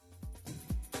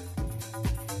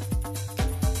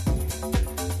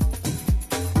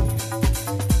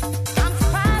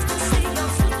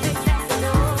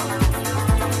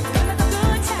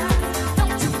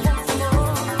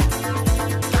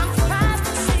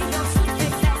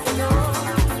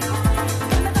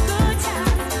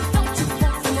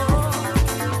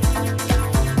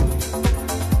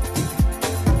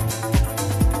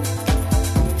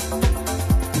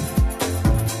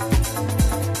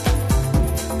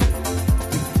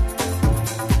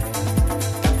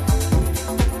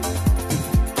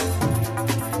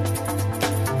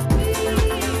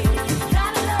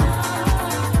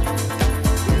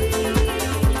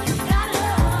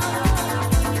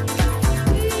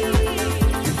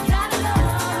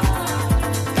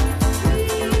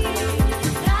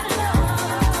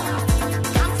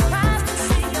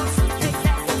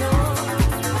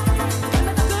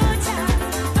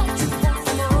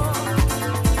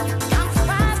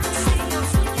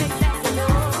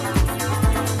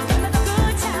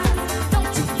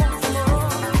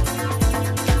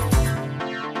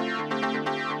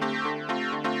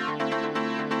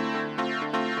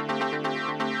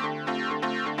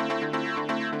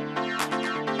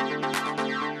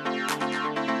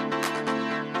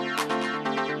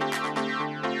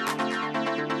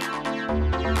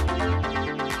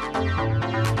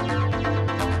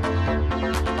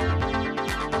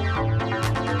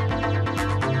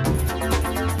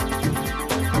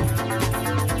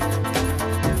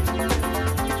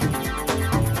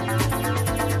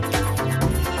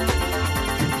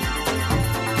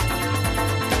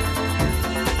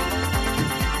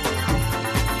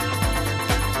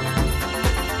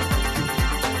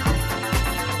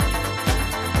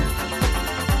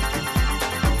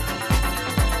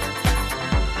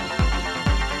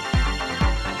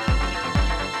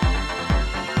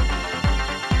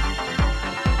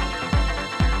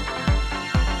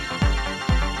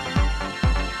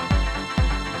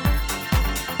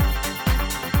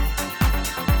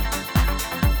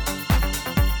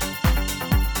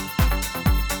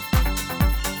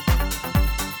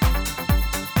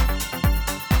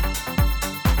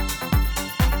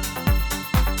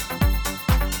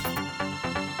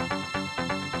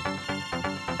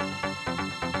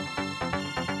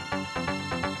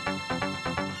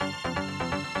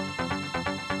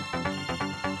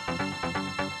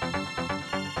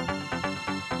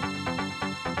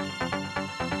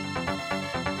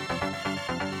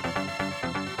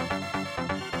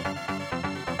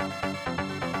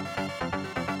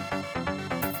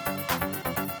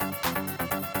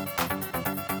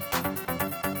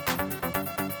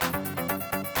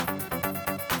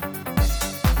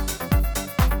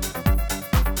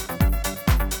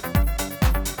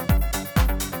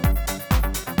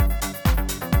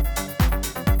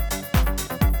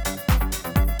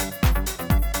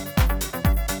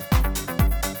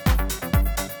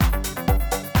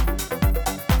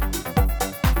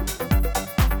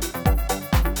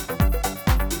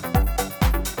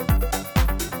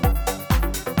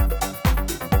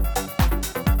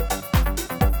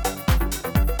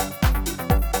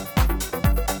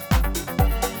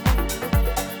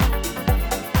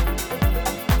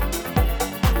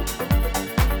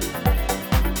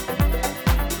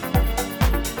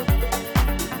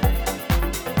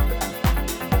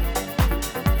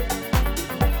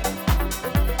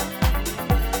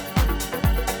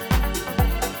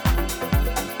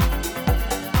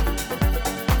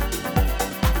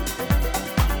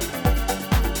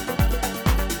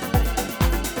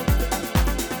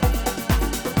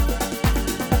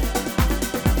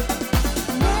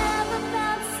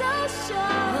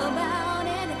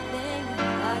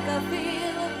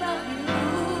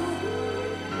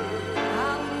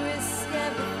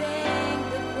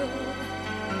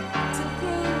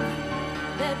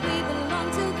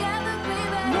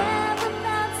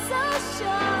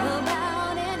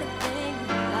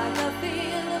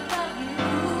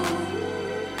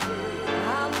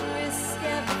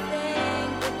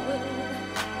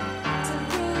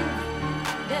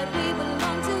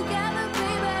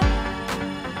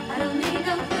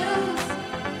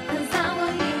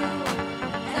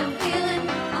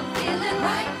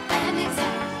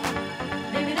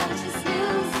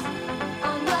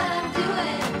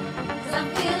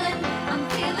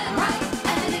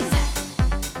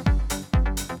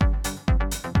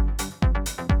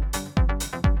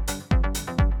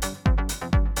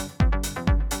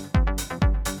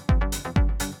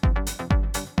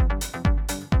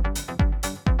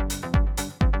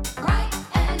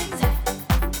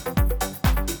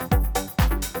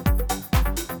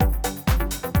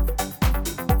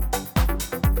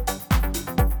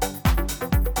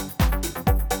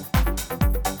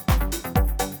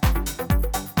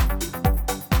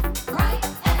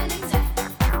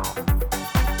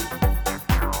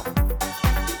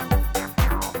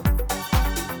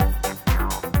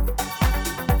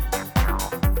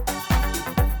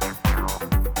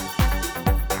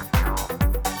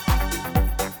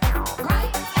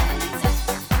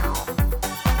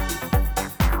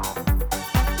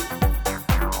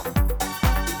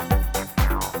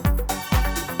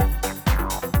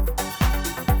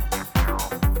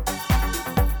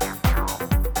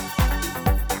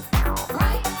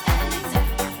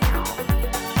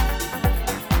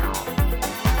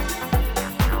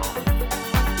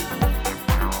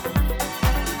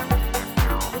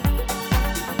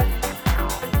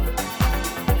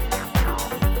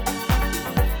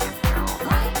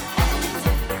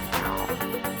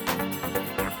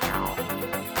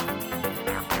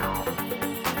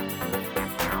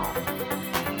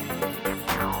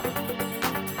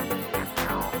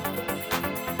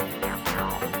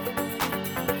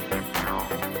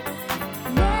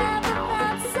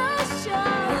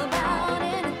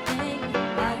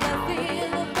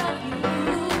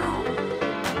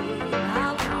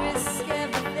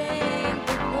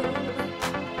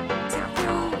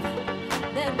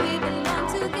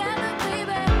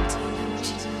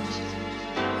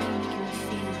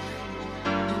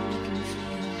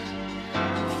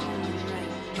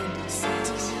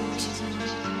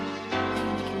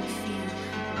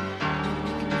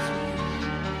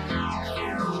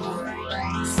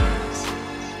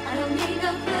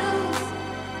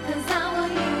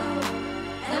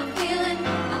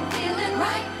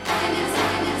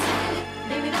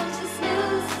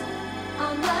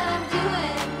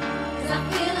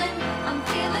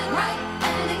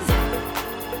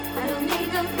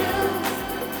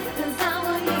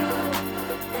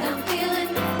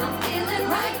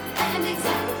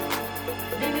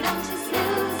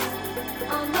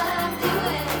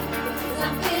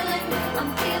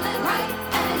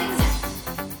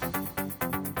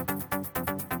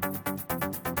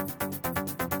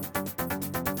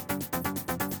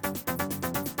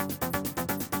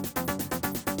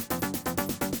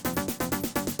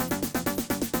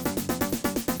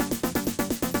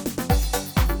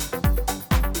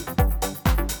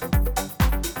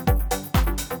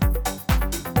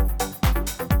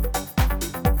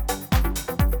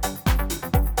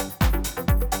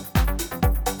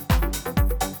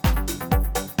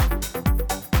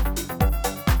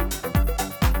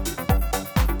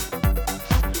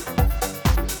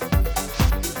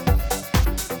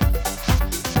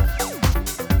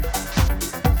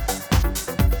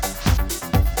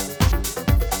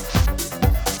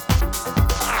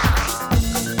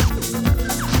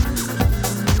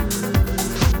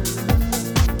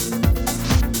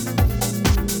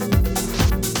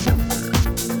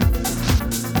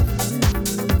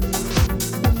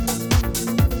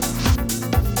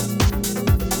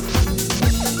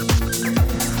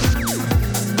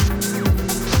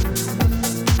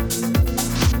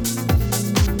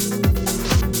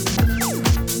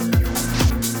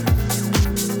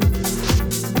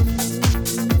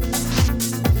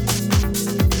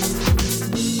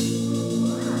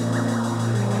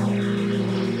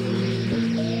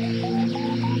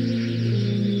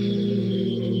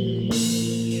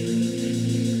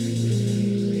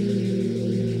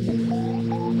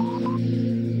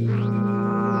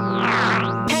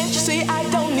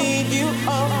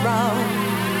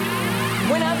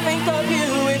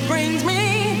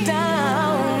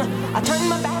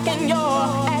when you're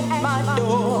at my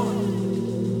door.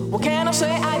 What can I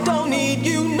say? I don't need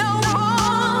you no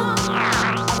more.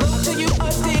 I wrote to you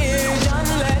a dear John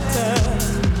letter.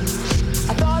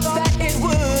 I thought that it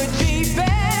would be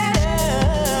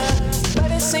better,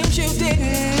 but it seems you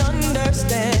didn't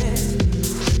understand.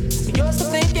 You're still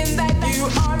thinking that you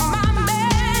are my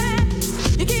man.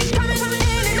 You keep coming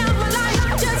in and out of my life.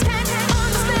 I just can't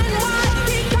understand why you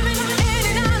keep coming in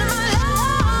and out of my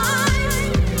life.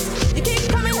 You keep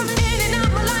coming in and out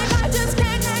of my life. I just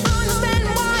can't understand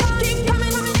why you keep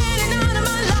coming in and out of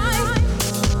my life.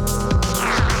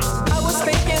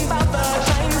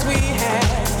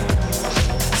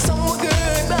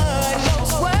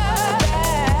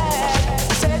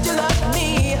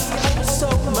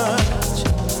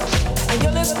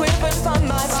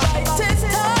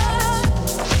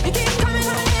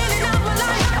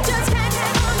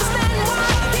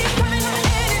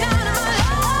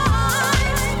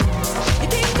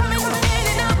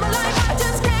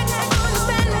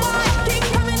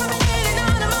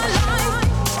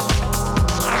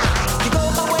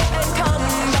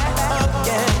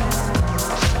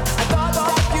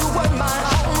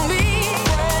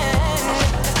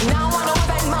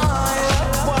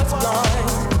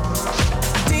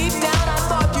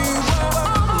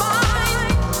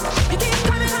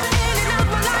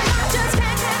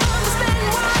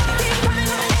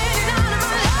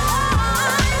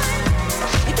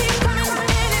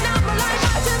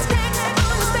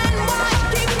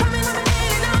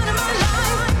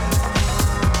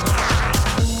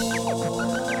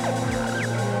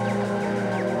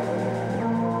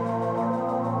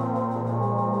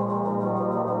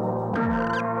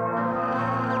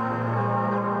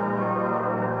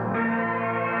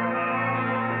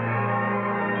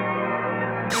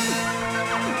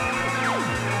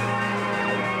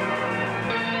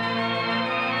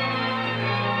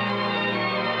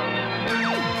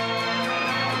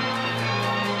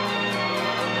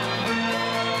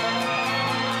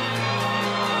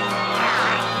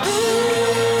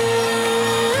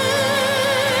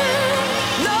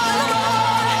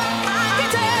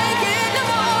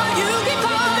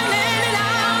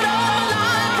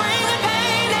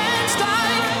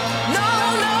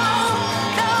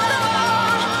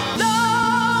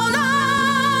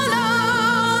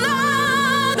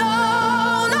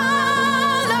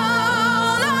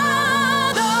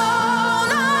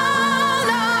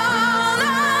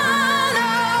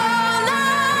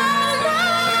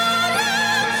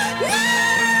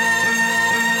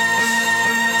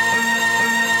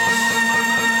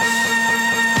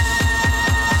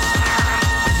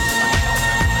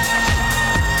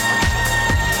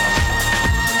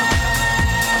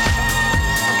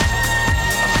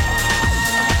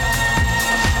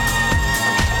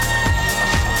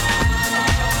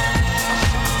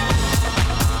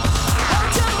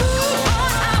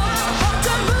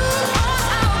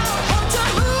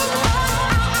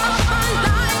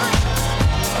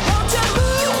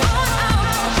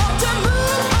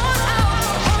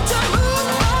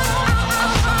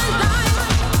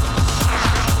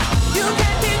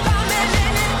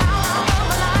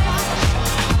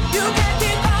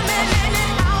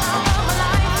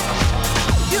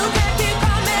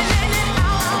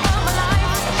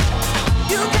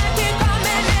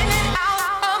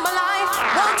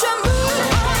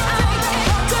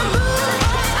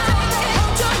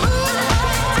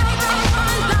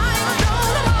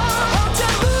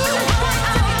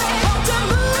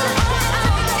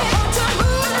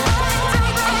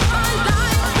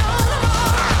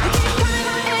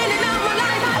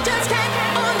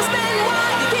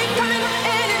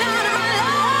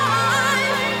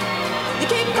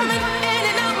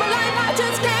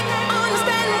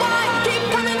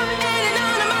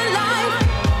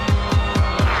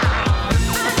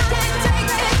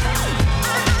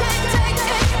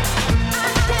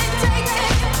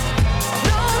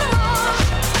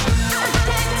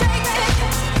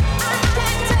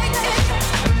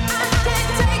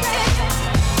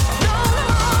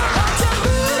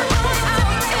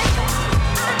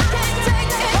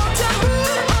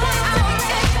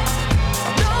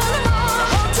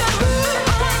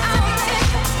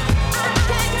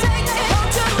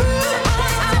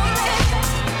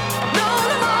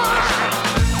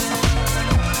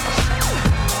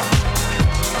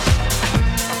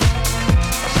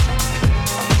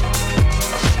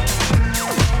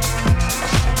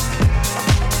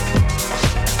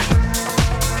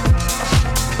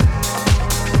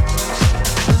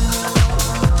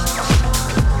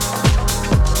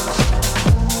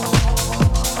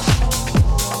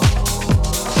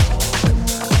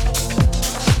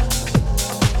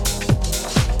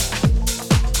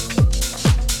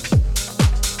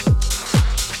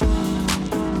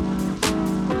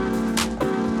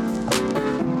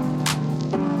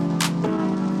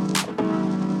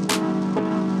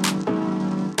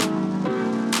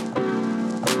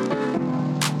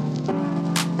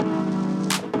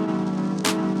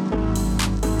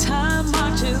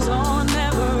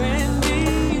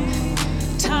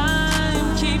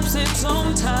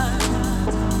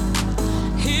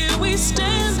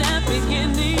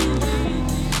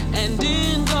 and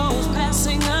then goes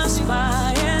passing us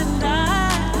by, and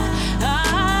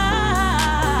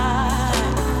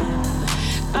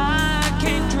I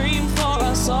can't dream for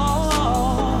us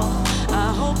all.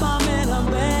 I hope I'm in a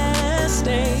better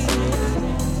state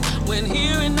when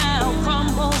here and now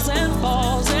crumbles and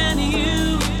falls, and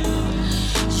you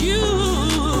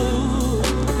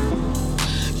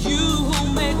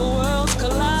who make worlds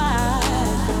collide.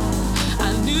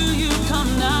 I knew you'd come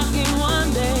knocking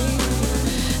one day,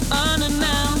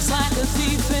 unannounced like a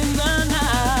thief in the night.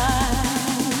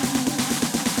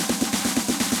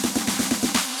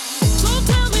 So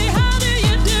tell me, how do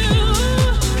you do?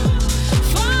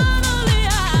 Finally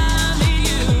I meet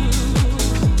you.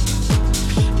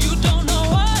 You don't know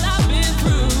what I've been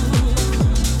through,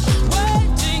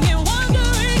 waiting and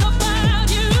wondering about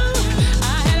you.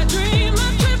 I had a dream my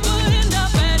trip would end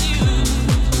up at you,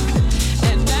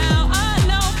 and now I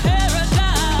know paradise.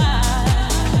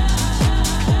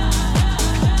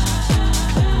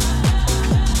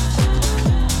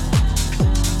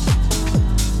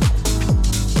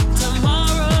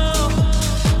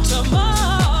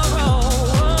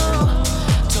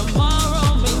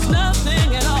 Tomorrow means nothing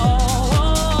at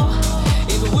all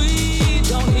if we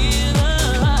don't hear the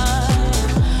line.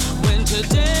 When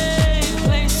today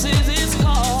places its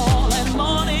call, and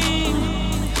morning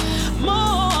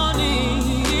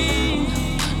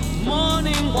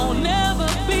won't never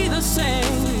be the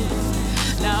same.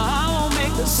 Now I won't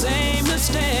make the same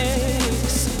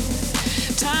mistakes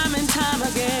time and time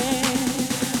again.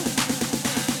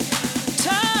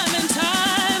 Time and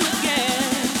time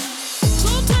again. So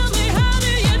tell me, how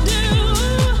do you do?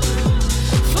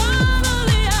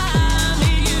 Finally I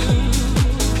meet you.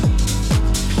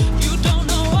 You don't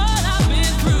know what I've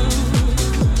been through,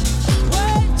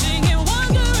 waiting and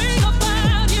wondering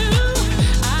about you.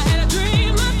 I had a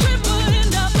dream my trip would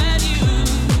end up at you,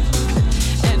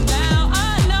 and now I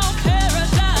know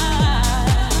paradise.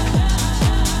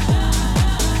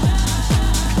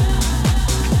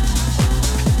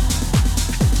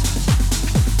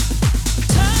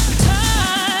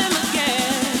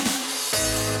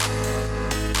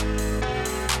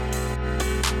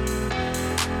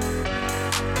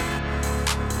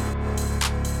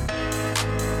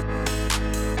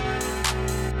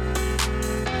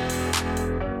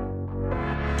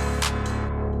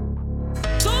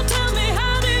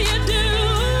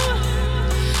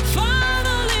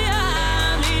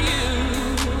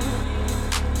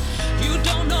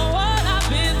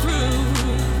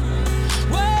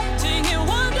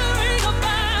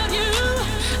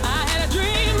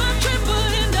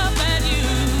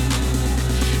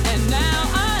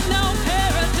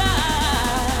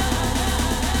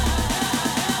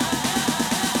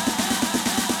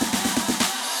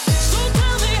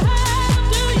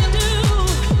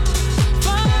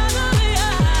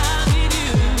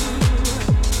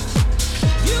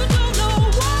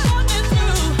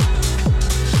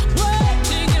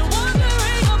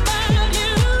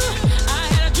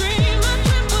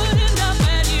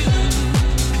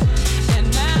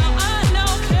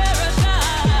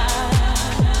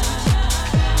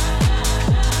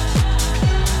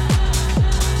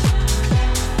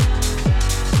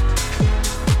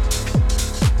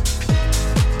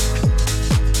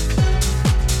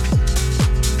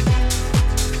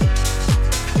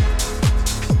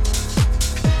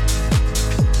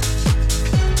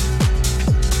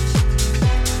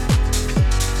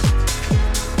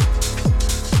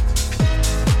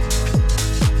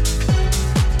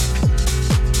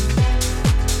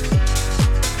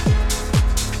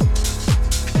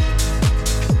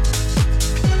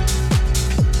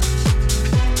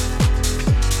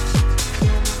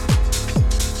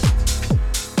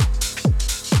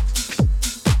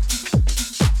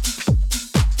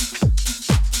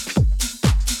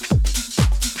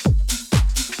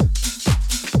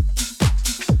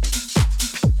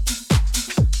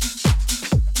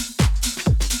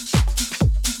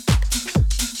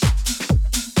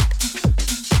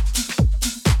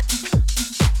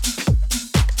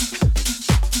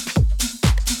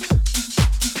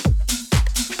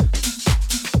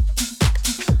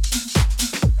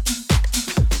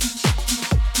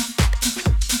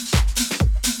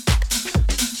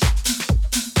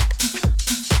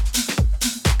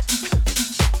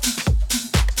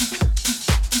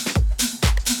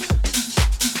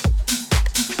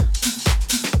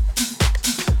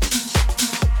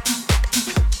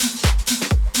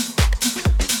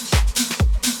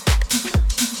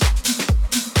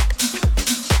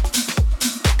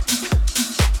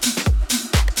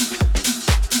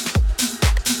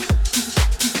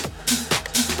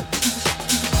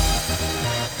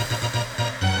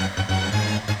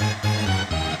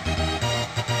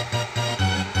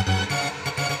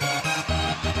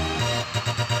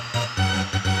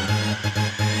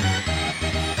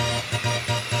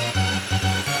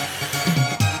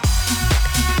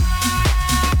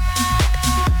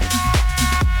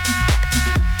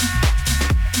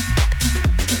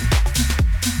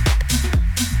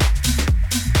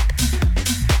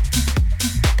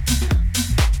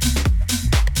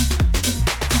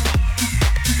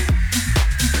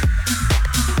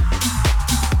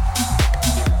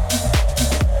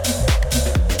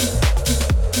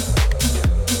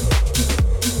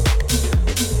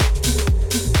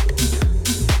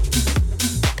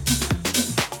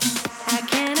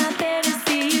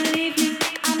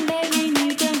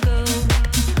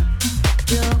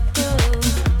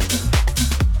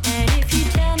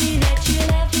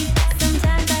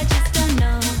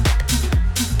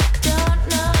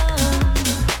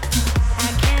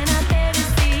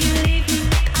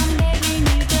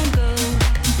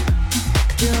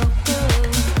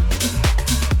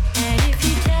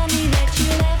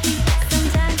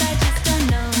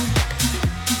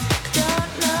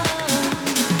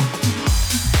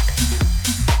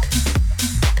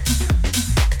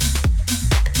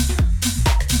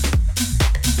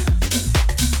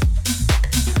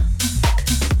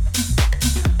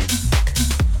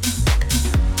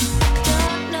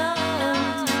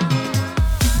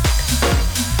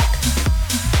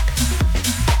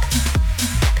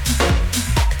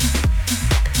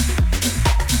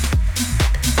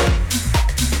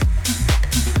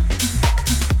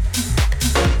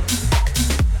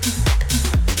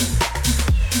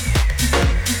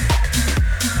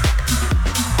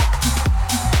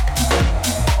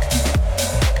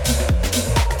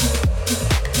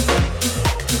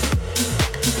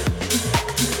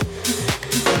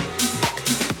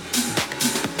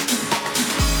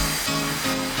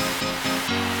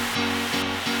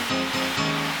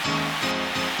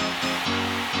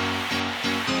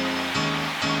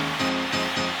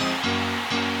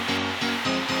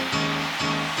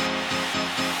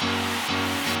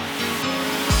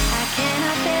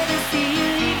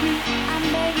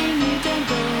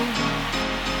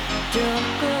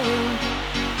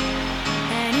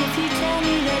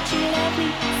 you love me.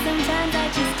 Sometimes I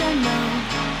just don't know.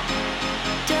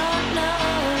 Don't know.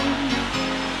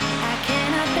 I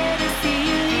cannot bear to see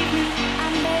you leave me.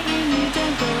 I'm begging you,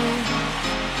 don't go.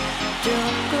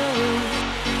 Don't go.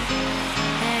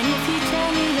 And if you tell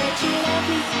me that you love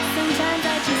me, sometimes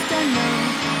I just don't know.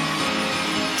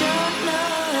 Don't know.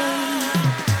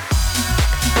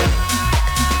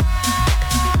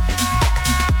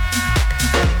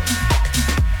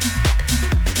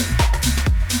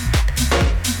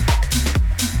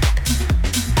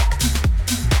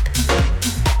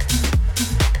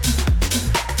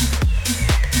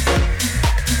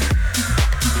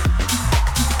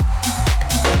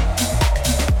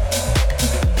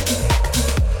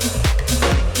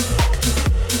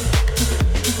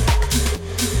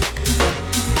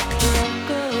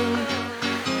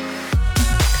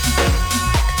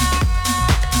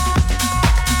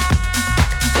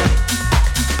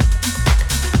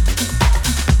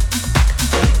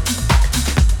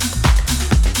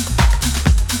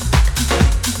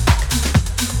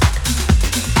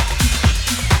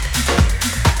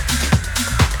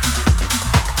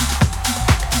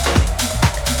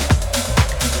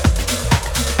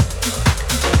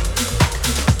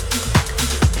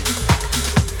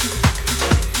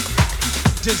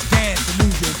 Just dance and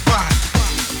move your body.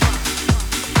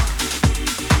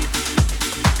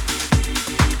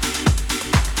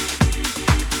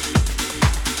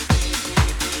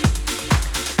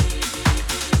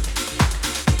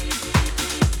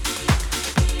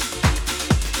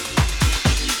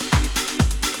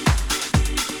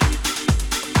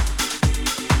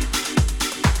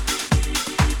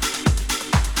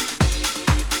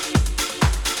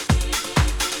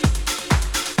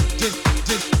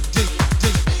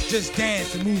 Just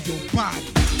dance and move your body.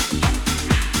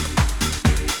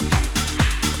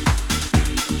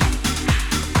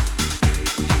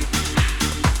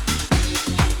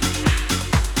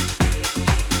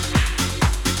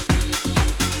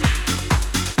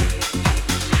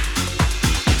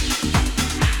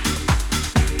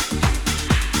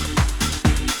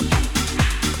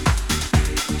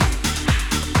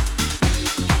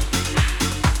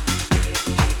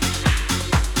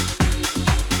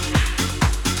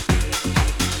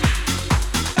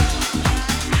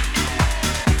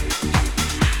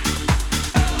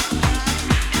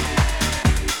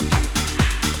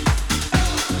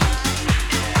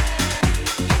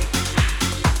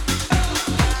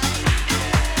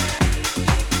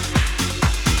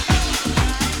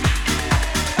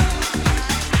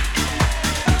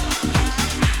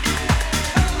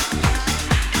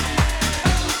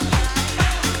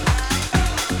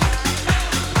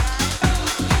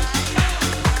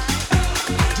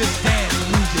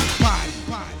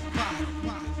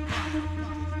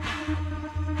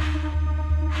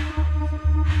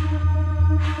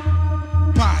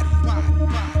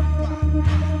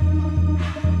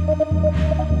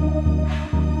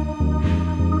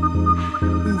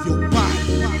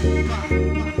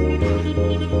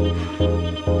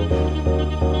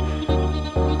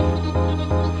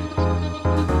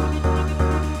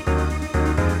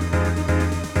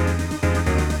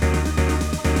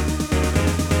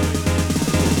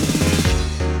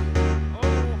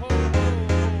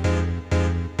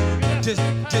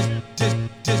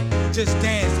 Just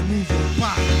dance and move your